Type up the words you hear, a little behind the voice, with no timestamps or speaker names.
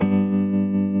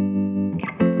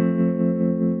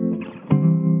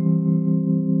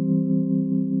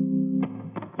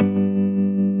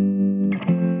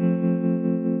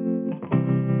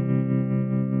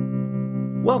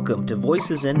Welcome to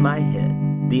Voices in My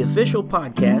Head, the official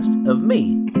podcast of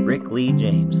me, Rick Lee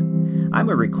James. I'm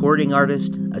a recording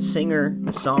artist, a singer,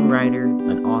 a songwriter,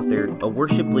 an author, a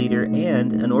worship leader,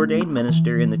 and an ordained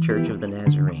minister in the Church of the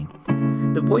Nazarene.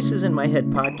 The Voices in My Head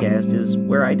podcast is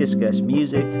where I discuss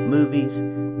music, movies,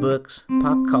 books,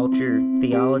 pop culture,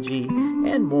 theology,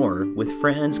 and more with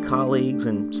friends, colleagues,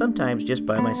 and sometimes just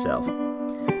by myself.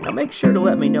 Now make sure to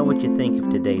let me know what you think of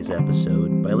today's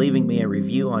episode by leaving me a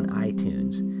review on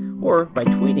iTunes or by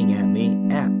tweeting at me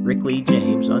at Rick Lee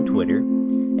James on Twitter.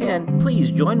 And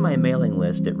please join my mailing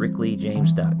list at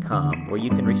rickleejames.com where you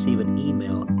can receive an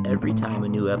email every time a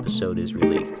new episode is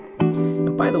released.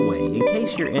 And by the way, in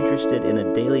case you're interested in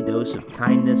a daily dose of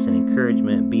kindness and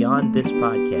encouragement beyond this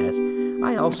podcast,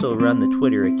 I also run the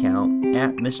Twitter account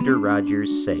at Mr.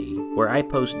 Rogers Say, where I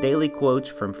post daily quotes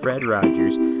from Fred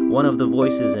Rogers, one of the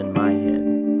voices in my head.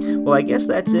 Well, I guess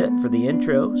that's it for the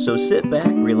intro, so sit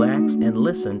back, relax, and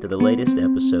listen to the latest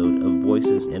episode of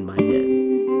Voices in My Head.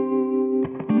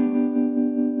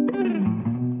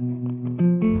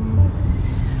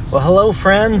 Well, hello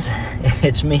friends,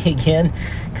 it's me again,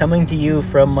 coming to you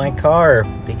from my car,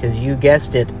 because you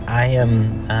guessed it, I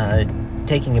am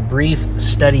taking a brief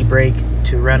study break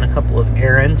to run a couple of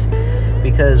errands,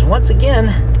 because once again,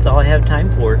 that's all I have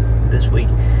time for this week.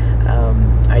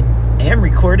 I am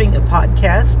recording a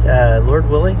podcast, Lord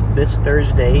willing, this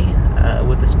Thursday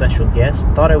with a special guest.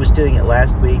 Thought I was doing it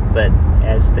last week, but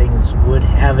as things would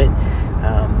have it,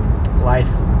 life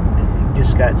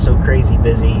just got so crazy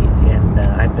busy, and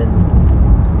I've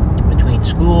been between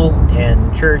school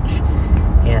and church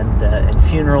and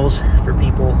funerals for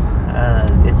people.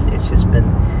 It's just been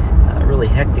a really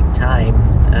hectic time.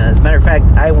 As a matter of fact,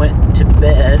 I went to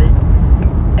bed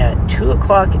at 2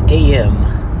 o'clock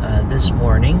a.m. This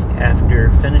morning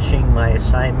after finishing my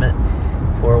assignment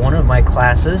for one of my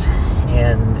classes,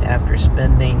 and after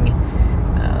spending,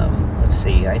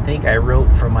 I think I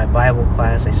wrote for my Bible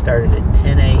class. I started at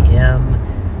 10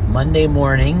 a.m. Monday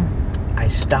morning. I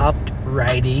stopped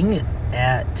writing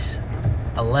at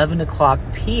 11 o'clock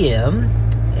p.m.,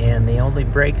 and the only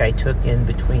break I took in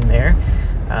between there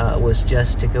was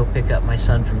just to go pick up my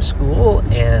son from school,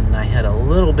 and I had a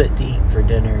little bit to eat for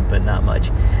dinner, but not much.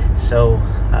 So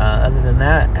other than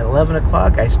that, at 11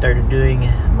 o'clock, I started doing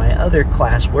my other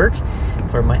classwork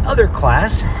for my other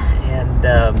class, and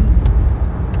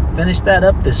finished that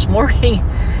up this morning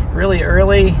really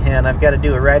early, and I've got to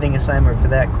do a writing assignment for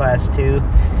that class too.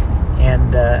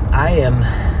 And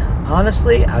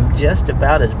I'm just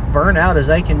about as burnt out as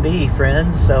I can be,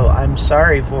 friends, so I'm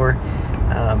sorry for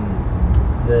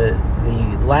the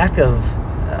lack of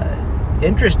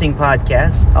interesting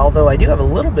podcasts, although I do have a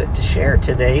little bit to share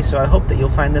today, so I hope that you'll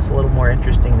find this a little more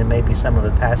interesting than maybe some of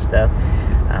the past stuff.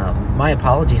 My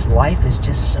apologies, life is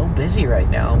just so busy right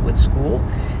now with school,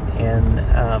 and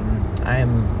I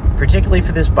am, particularly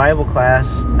for this Bible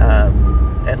class,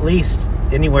 at least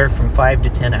anywhere from 5 to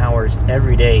 10 hours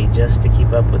every day just to keep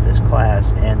up with this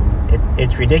class, and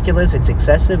it's ridiculous, it's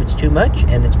excessive, it's too much,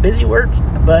 and it's busy work,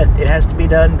 but it has to be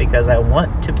done because I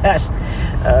want to pass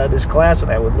this class,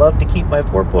 and I would love to keep my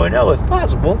 4.0 if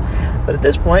possible, but at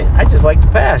this point, I just like to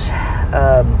pass.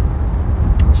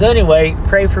 So anyway,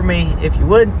 pray for me if you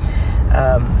would.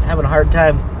 Having a hard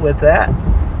time with that.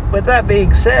 With that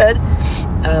being said,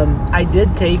 I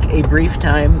did take a brief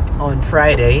time on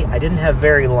Friday. I didn't have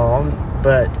very long,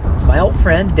 but my old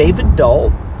friend David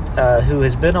Dault, who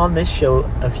has been on this show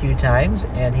a few times,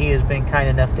 and he has been kind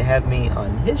enough to have me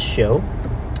on his show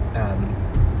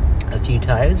a few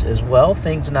times as well,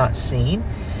 Things Not Seen.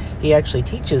 He actually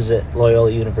teaches at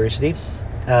Loyola University.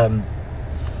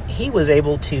 He was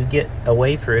able to get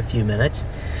away for a few minutes,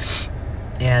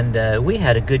 and we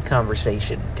had a good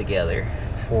conversation together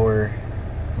for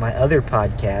my other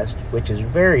podcast, which is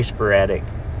very sporadic,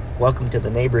 Welcome to the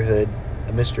Neighborhood,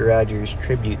 a Mr. Rogers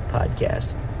tribute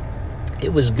podcast.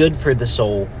 It was good for the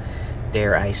soul,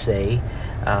 dare I say.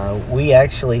 We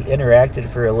actually interacted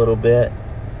for a little bit,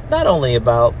 not only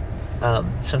about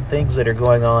some things that are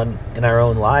going on in our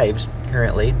own lives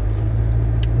currently,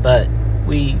 but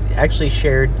we actually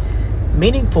shared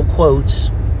meaningful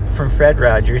quotes from Fred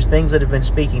Rogers, things that have been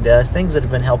speaking to us, things that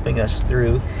have been helping us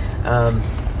through,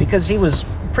 because he was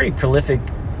a pretty prolific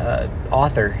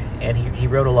author, and he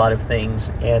wrote a lot of things,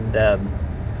 and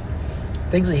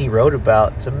things that he wrote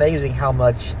about, it's amazing how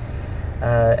much,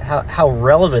 how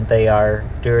relevant they are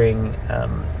during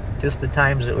just the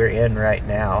times that we're in right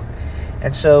now.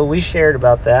 And so we shared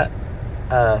about that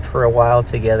for a while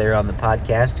together on the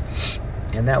podcast,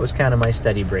 and that was kind of my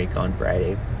study break on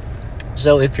Friday.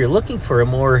 So if you're looking for a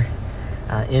more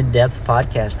in-depth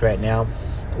podcast right now,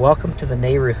 Welcome to the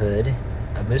Neighborhood,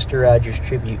 a Mr. Rogers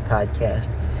Tribute podcast.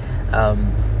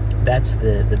 That's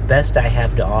the best I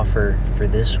have to offer for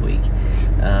this week.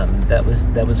 That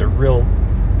was a real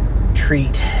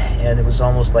treat, and it was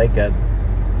almost like a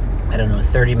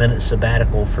 30-minute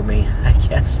sabbatical for me, I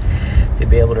guess, to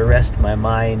be able to rest my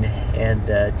mind and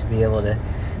to be able to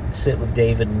sit with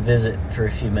David and visit for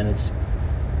a few minutes.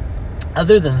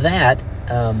 Other than that,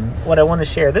 what I want to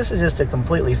share, this is just a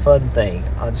completely fun thing.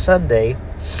 On Sunday,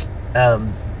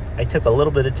 I took a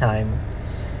little bit of time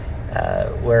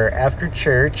where after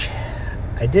church,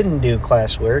 I didn't do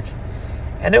classwork,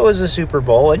 and it was a Super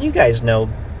Bowl, and you guys know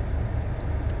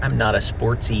I'm not a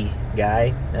sportsy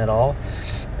guy at all.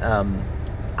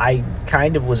 I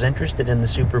kind of was interested in the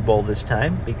Super Bowl this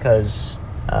time because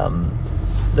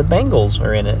the Bengals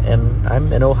are in it, and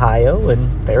I'm in Ohio,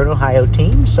 and they're an Ohio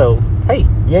team, so hey,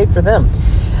 yay for them.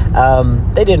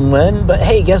 They didn't win, but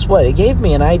hey, guess what? It gave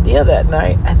me an idea that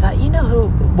night. I thought,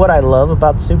 what I love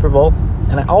about the Super Bowl,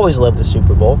 and I always love the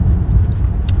Super Bowl,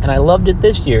 and I loved it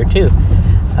this year too.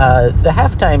 The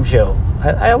halftime show.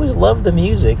 I always love the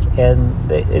music, and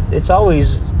it's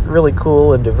always really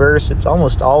cool and diverse. It's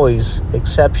almost always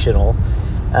exceptional.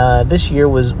 This year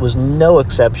was no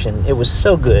exception. It was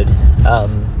so good.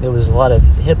 There was a lot of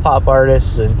hip-hop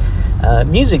artists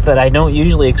and music that I don't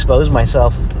usually expose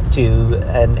myself to,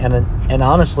 and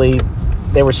honestly,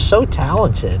 they were so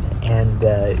talented, and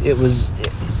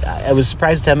I was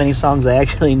surprised at how many songs I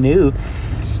actually knew.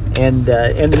 And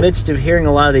in the midst of hearing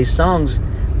a lot of these songs,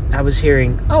 I was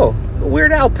hearing, oh,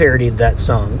 Weird Al parodied that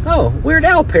song. Oh, Weird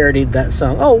Al parodied that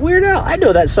song. Oh, Weird Al, I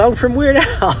know that song from Weird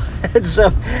Al. And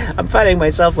so I'm finding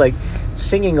myself like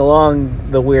singing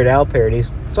along the Weird Al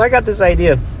parodies. So I got this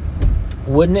idea.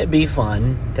 Wouldn't it be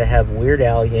fun to have Weird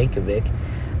Al Yankovic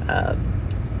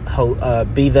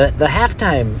be the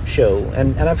halftime show?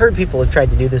 And I've heard people have tried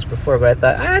to do this before, but I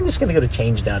thought, I'm just going to go to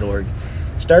change.org,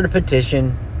 start a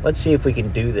petition. Let's see if we can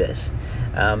do this.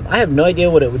 I have no idea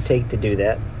what it would take to do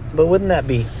that. But wouldn't that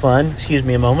be fun? Excuse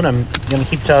me a moment. I'm going to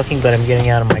keep talking, but I'm getting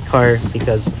out of my car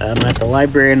because I'm at the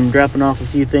library and I'm dropping off a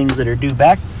few things that are due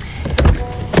back.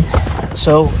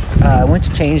 So I went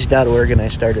to change.org and I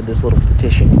started this little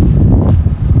petition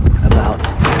about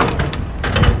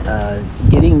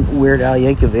getting Weird Al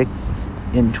Yankovic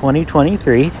in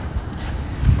 2023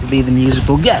 to be the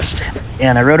musical guest.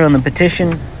 And I wrote on the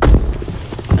petition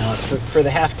for the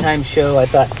halftime show. I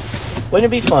thought,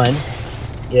 wouldn't it be fun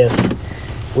if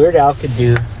Weird Al could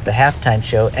do the halftime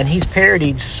show? And he's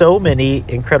parodied so many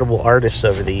incredible artists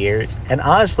over the years. And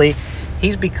honestly,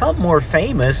 he's become more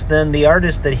famous than the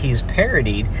artists that he's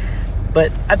parodied.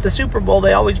 But at the Super Bowl,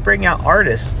 they always bring out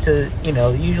artists to,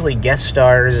 usually guest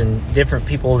stars and different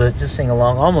people to sing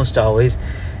along, almost always.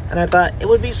 And I thought it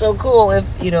would be so cool if,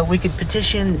 we could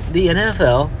petition the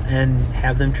NFL and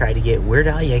have them try to get Weird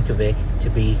Al Yankovic to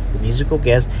be the musical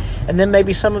guest. And then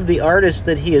maybe some of the artists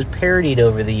that he has parodied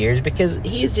over the years, because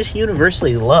he is just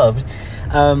universally loved,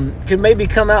 could maybe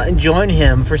come out and join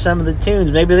him for some of the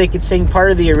tunes. Maybe they could sing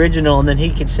part of the original and then he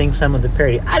could sing some of the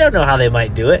parody. I don't know how they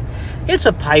might do it. It's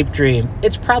a pipe dream.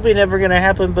 It's probably never going to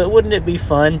happen, but wouldn't it be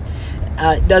fun?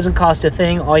 It doesn't cost a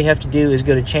thing. All you have to do is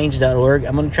go to change.org.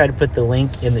 I'm going to try to put the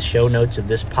link in the show notes of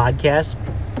this podcast.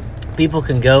 People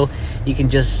can go. You can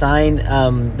just sign.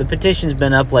 The petition's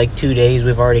been up like 2 days.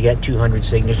 We've already got 200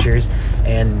 signatures,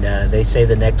 and they say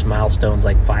the next milestone's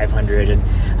like 500.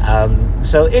 And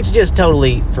so it's just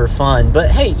totally for fun.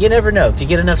 But hey, you never know. If you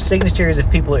get enough signatures,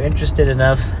 if people are interested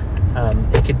enough,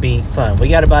 it could be fun. We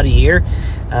got about a year.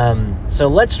 So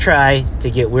let's try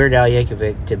to get Weird Al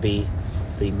Yankovic to be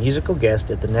the musical guest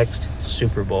at the next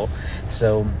Super Bowl.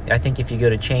 So I think if you go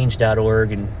to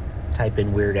change.org and type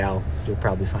in Weird Al, you'll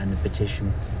probably find the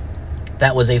petition.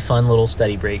 That was a fun little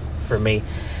study break for me.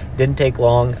 Didn't take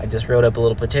long. I just wrote up a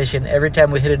little petition. Every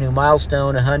time we hit a new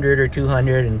milestone, 100 or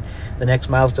 200, and the next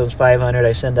milestone's 500,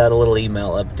 I send out a little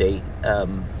email update.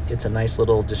 It's a nice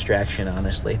little distraction,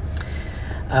 honestly.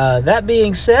 That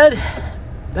being said,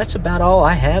 that's about all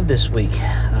I have this week.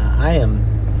 I am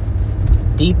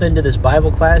deep into this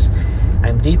Bible class.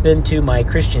 I'm deep into my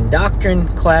Christian doctrine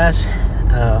class.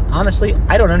 Honestly,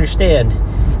 I don't understand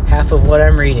half of what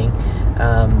I'm reading,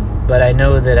 but I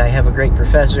know that I have a great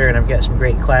professor and I've got some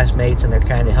great classmates and they're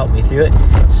trying to help me through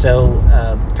it. So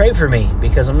pray for me,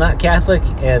 because I'm not Catholic,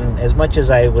 and as much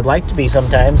as I would like to be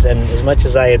sometimes, and as much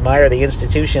as I admire the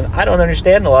institution, I don't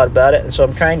understand a lot about it. And so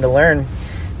I'm trying to learn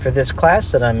for this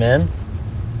class that I'm in.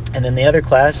 And then the other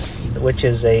class, which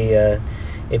is a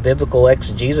biblical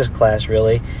exegesis class,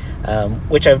 really,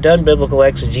 which I've done biblical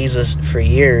exegesis for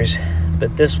years,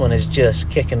 but this one is just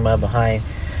kicking my behind.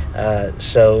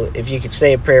 So if you could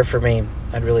say a prayer for me,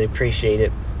 I'd really appreciate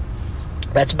it.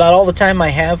 that's about all the time I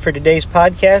have for today's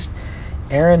podcast.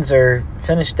 Errands are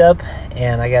finished up,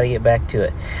 and I got to get back to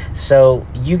it. So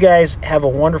you guys have a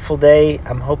wonderful day.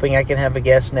 I'm hoping I can have a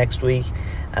guest next week.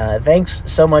 Thanks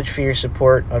so much for your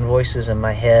support on Voices in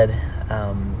My Head.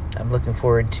 I'm looking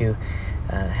forward to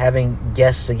having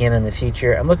guests again in the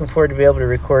future. I'm looking forward to be able to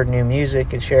record new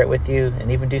music and share it with you,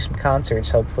 and even do some concerts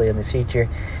hopefully in the future.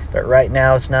 But right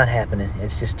now it's not happening.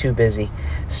 It's just too busy.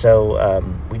 So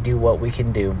we do what we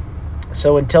can do.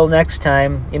 So until next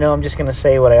time, I'm just going to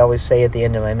say what I always say at the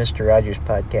end of my Mr. Rogers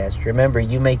podcast. Remember,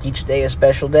 you make each day a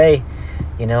special day.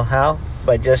 You know how?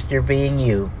 By just your being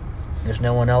you. There's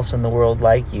no one else in the world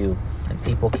like you, and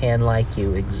people can like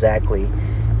you exactly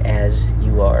as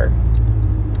you are.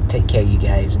 Take care, you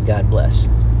guys, and God bless.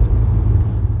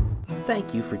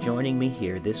 Thank you for joining me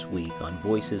here this week on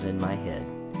Voices in My Head.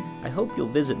 I hope you'll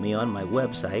visit me on my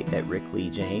website at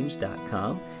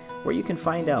rickleejames.com, where you can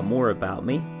find out more about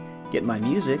me, get my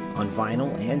music on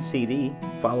vinyl and CD,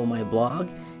 follow my blog,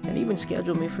 and even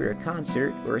schedule me for a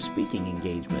concert or a speaking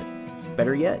engagement.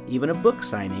 Better yet, even a book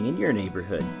signing in your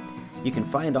neighborhood. You can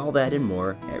find all that and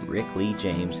more at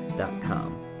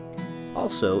rickleejames.com.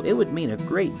 Also, it would mean a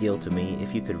great deal to me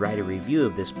if you could write a review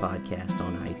of this podcast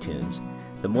on iTunes.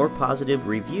 The more positive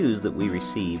reviews that we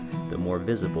receive, the more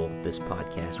visible this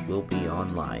podcast will be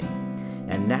online.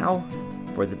 And now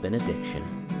for the benediction.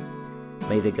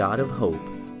 May the God of hope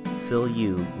fill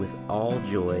you with all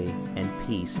joy and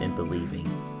peace in believing,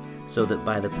 so that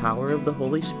by the power of the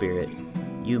Holy Spirit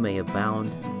you may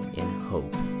abound in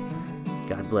hope.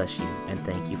 God bless you, and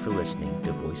thank you for listening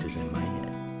to Voices in My Head.